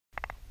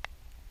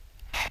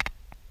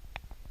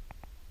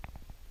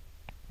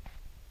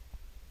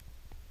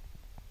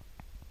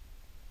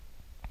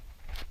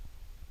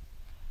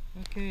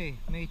Okay,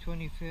 May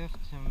 25th,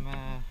 I'm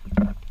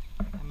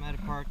at a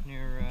park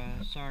near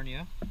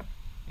Sarnia,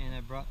 and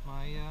I brought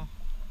my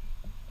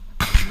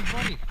new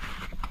buddy.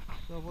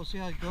 So we'll see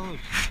how it goes.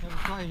 Never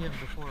tried him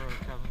before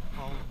Kevin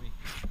followed me.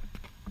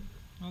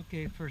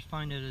 Okay, first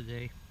find of the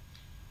day.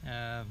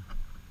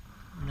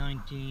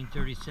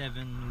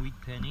 1937 wheat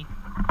penny,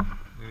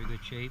 very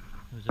good shape.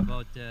 It was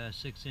about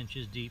 6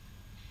 inches deep.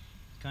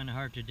 It's kind of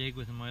hard to dig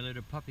with my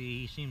little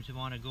puppy. He seems to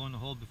want to go in the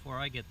hole before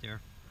I get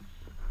there.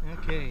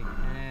 Okay,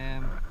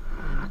 and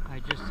I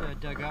just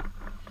dug up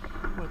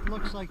what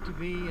looks like to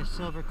be a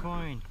silver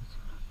coin. It's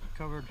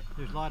covered,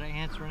 there's a lot of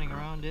ants running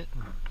around it.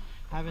 And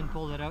I haven't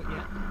pulled it out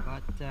yet,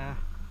 but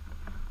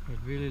it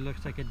really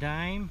looks like a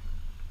dime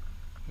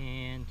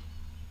and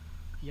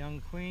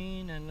young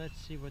queen, and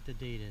let's see what the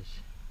date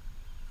is.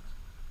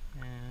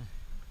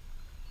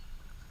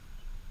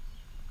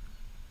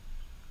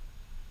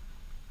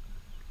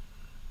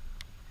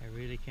 I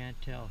really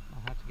can't tell.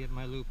 I'll have to get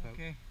my loop out.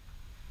 Okay.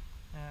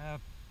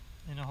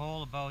 In a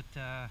hole about,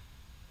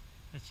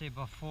 let's say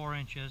about 4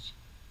 inches.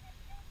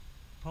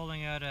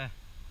 Pulling out a,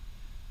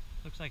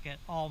 looks like an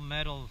all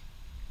metal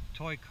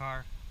toy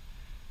car.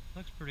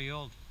 Looks pretty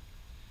old.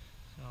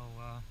 So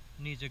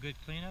needs a good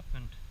cleanup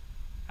and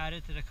add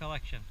it to the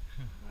collection.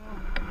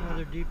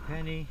 Another deep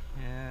penny.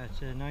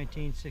 It's a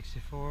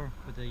 1964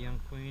 with a young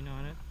queen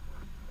on it.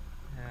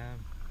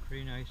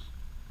 Pretty nice.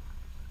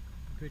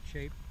 Good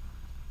shape.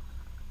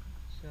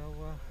 So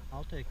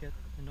I'll take it.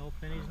 An old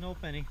penny's an old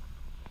penny.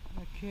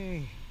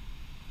 Okay,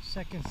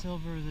 second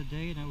silver of the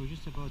day, and I was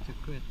just about to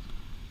quit.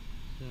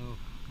 So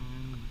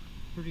I'm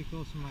pretty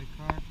close to my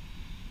car.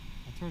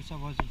 At first I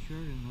wasn't sure,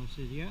 and I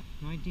said, yeah,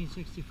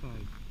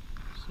 1965.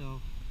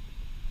 So,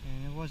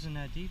 and it wasn't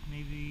that deep,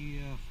 maybe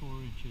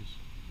 4 inches,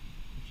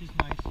 which is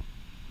nice.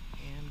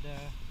 And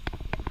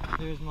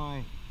there's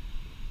my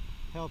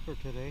helper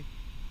today.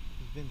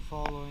 He's been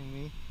following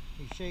me.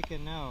 He's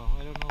shaking now.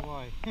 I don't know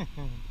why.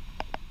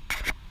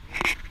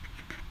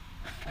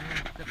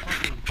 And the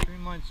puppy, 3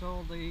 months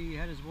old, he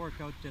had his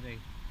workout today.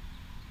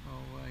 So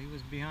he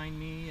was behind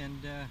me and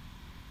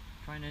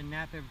trying to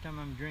nap every time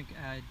I'm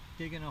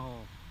digging a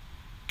hole.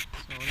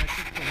 So that's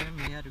it for him.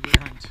 He had a good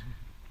hunt.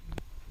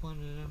 One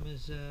of them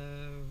is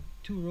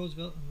 2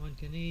 Roosevelt and 1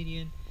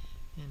 Canadian,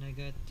 and I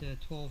got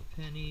 12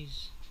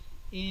 pennies.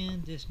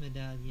 And this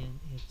medallion,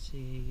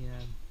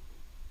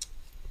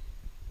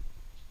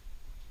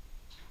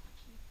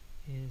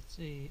 it's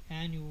a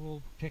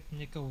annual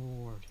picnic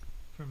award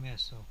from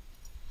Esso.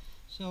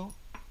 So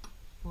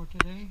for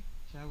today,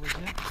 that was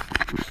it.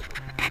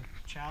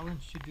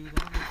 Challenge to do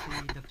that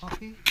with the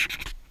puppy,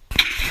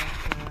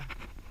 but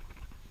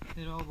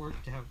it all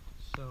worked out.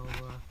 So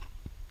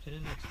till the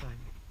next time,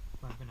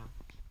 bye for now.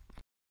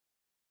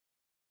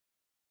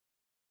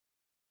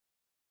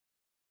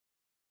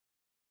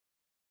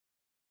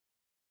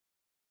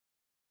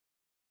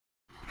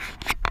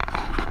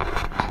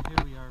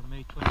 Here we are,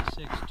 May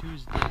 26th,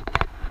 Tuesday.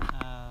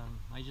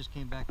 I just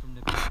came back from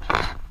the beach.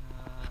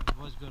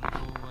 Was going to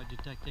go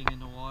detecting in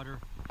the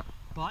water,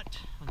 but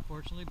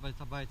unfortunately by the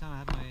time I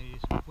had my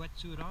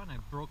wetsuit on, I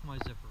broke my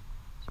zipper.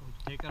 So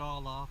take it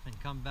all off and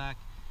come back,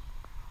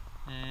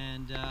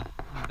 and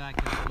I'm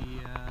back at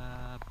the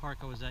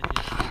park I was at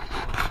yesterday. So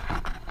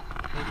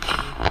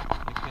hopefully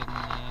I can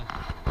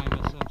find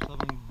myself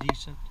something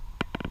decent,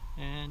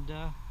 and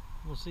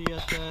we'll see you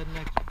at the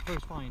next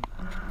first find.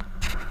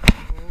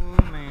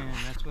 Oh man,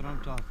 that's what I'm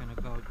talking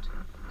about.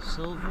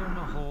 Silver in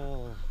the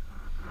hole.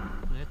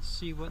 Let's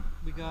see what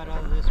we got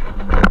out of this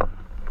one.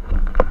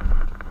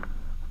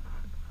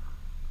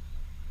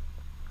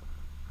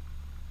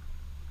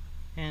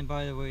 And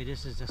by the way,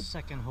 this is the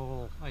second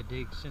hole I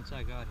dig since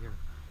I got here.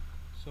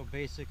 So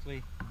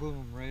basically,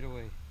 boom, right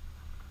away.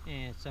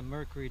 And it's a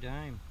mercury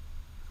dime.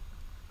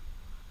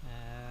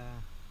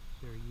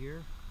 Is there a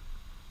year?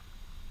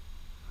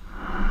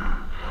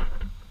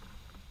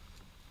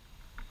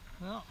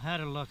 Well, had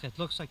a look. It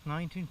looks like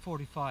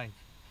 1945.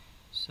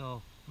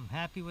 So I'm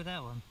happy with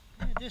that one.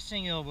 This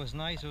thing was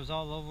nice. It was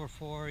all over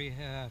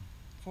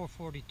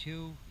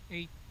 442,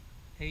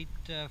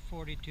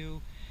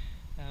 842,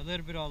 a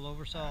little bit all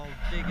over, so I'll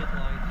dig it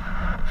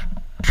live.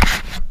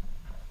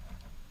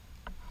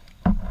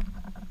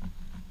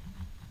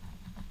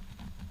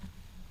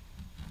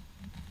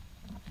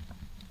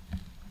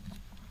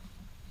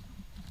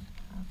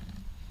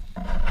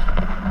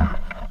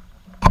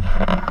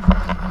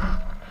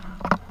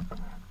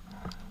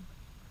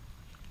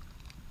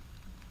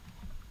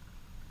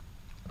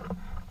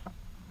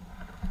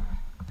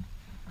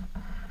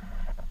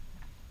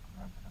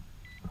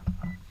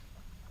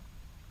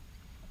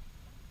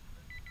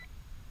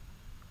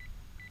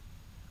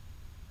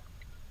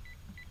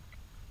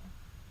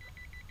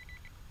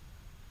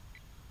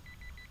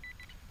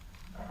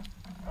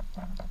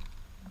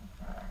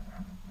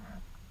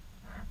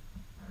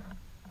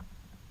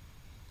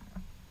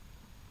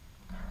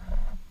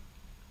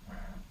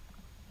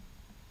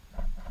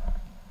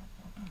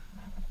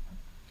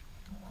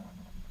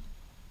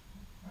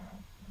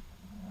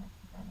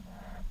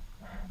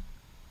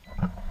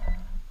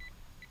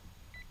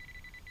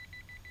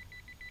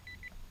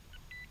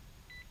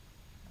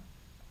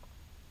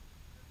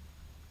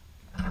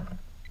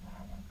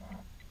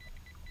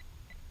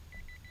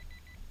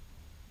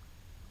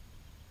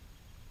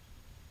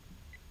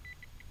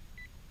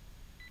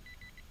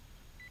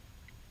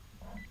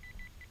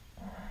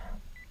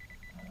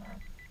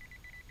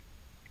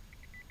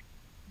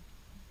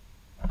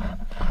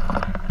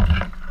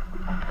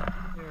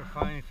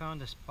 found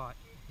the spot.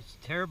 It's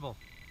terrible.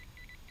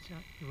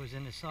 It was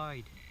in the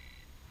side.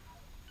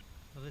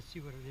 Well, let's see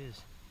what it is.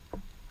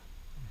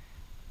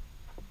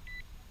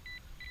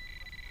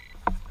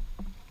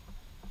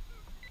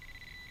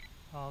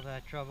 All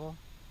that trouble,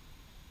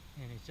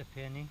 and it's a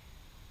penny.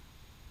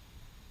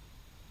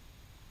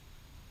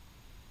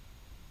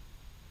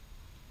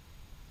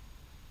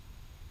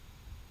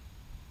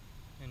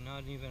 And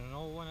not even an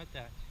old one at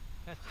that.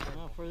 That's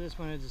now for this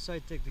one I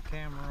decided to take the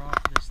camera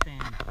off the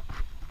stand.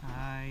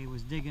 I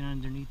was digging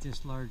underneath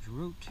this large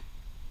root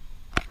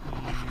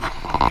and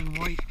something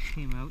white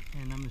came out,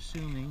 and I'm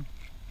assuming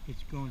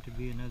it's going to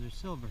be another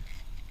silver.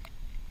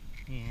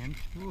 And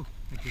ooh,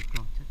 I just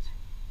dropped it.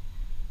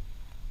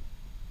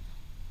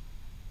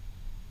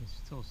 It's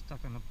still stuck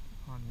on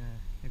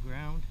the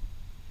ground,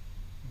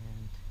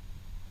 and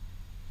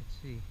let's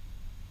see,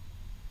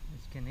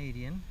 it's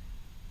Canadian,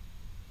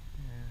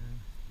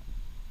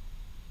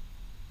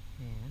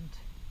 and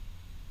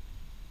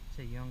it's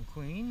a young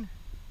queen.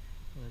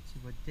 So let's see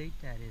what date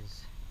that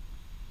is.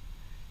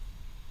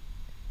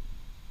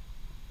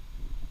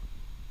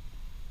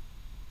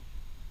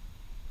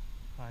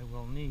 I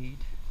will need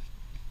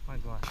my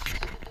glasses.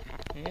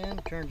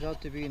 And turns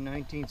out to be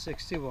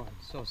 1961,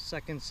 so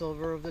second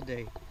silver of the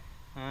day.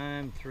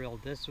 I'm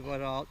thrilled. This is what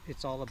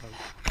it's all about.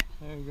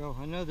 There you go,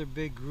 another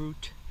big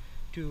root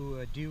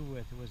to deal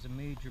with. It was a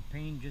major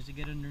pain just to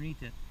get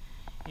underneath it,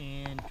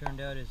 and turned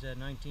out it's a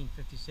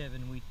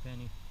 1957 wheat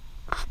penny.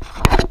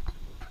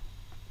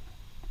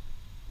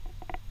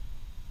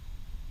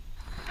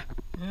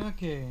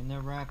 Okay, and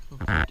that wraps up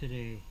for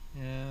today.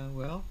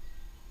 Well,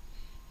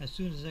 as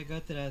soon as I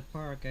got to that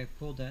park, I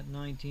pulled that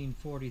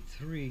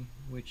 1943,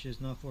 which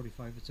is not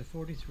 45, it's a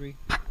 43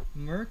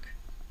 Merc.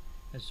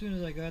 As soon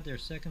as I got there,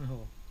 second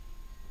hole.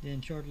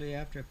 Then shortly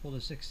after, I pulled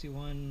a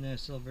 61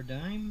 silver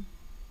dime.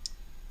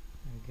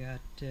 I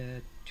got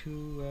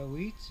two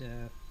wheats,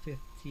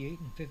 58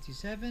 and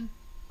 57,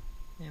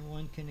 and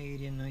one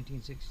Canadian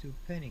 1962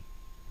 penny.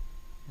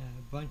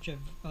 A bunch of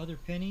other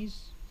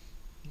pennies,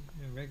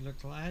 a regular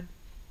clad,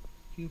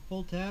 a few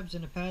pull tabs,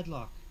 and a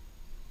padlock.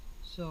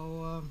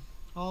 So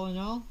all in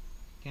all,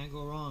 can't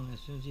go wrong. As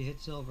soon as you hit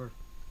silver,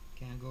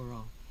 can't go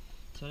wrong.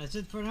 So that's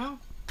it for now.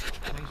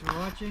 Thanks for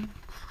watching.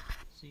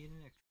 See you in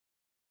the next one.